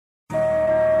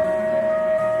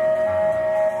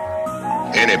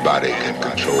Anybody can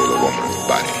control a woman's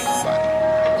body,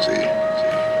 see?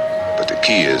 But the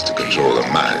key is to control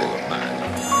her mind.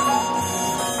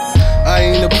 I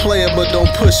ain't a player, but don't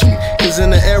push me. Cause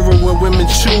in the era where women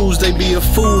choose, they be a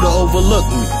fool to overlook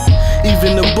me.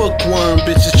 Even the bookworm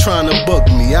bitches trying to book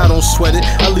me. I don't sweat it,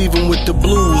 I leave them with the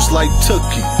blues like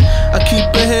Tookie. I keep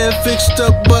her hair fixed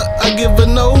up, but I give her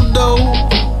no dough.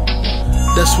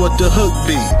 That's what the hook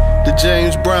be. The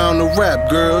James Brown of rap,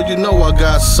 girl, you know I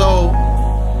got soul.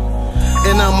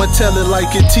 And I'ma tell it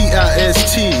like it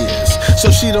TIST is,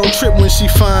 so she don't trip when she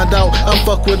find out I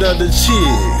fuck with other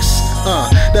chicks.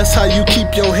 That's how you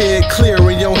keep your head clear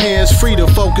and your hands free to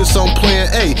focus on plan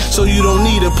A, so you don't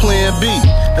need a plan B.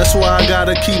 That's why I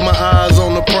gotta keep my eyes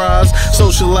on the prize,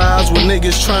 socialize with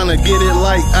niggas trying to get it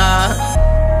like I.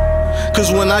 Cause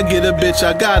when I get a bitch,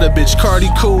 I got a bitch. Cartie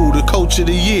cool, the coach of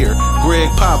the year, Greg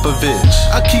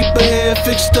Popovich. I keep her hair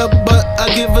fixed up, but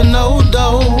I give her no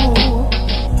dough.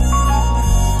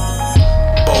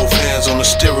 Both hands on the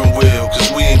steering wheel,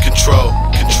 cause we in control.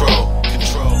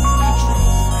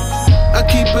 I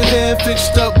keep her hair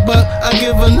fixed up, but I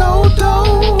give her no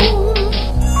dough.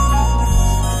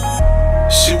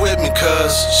 She with me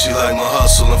cause she like my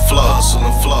hustle and floss.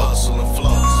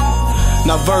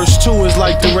 Now verse 2 is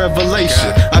like the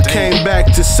revelation. I came back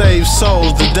to save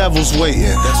souls, the devil's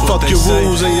waiting. Fuck your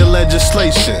rules and your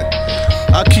legislation.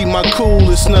 I keep my cool,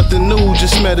 it's nothing new,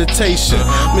 just meditation.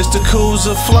 Mr. Cool's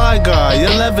a fly guy, you're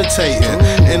levitating,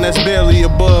 and that's barely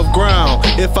above ground.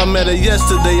 If I met her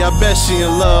yesterday, I bet she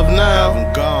in love now.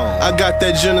 I got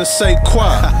that je ne sais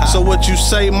quoi. So what you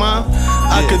say, ma?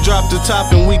 I could drop the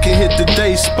top and we can hit the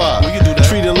day spot.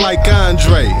 Treat her like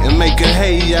Andre and make her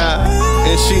hey ya.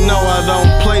 And she know I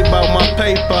don't play by my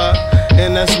paper,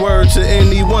 and that's word to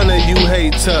any one of you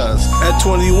haters. At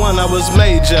 21 I was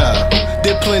major,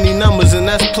 did plenty numbers and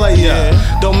that's player.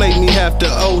 Don't make me have to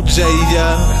OJ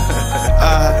ya.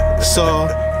 I saw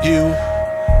you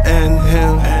and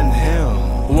him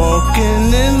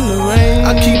walking in the rain.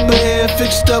 I keep her hair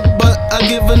fixed up, but I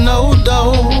give her no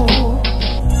dough.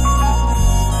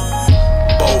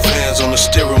 Both hands on the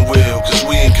steering wheel, cause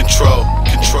we in control.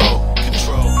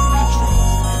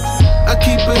 I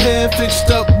keep her hair fixed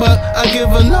up, but I give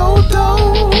her no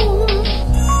dough.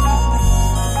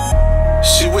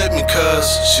 She with me cause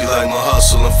she like my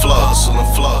hustle and floss.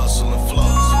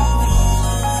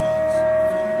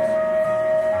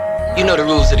 You know the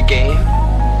rules of the game.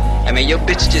 I mean, your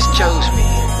bitch just chose me.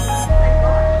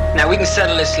 Now we can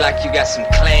settle this like you got some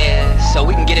class, so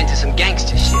we can get into some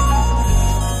gangster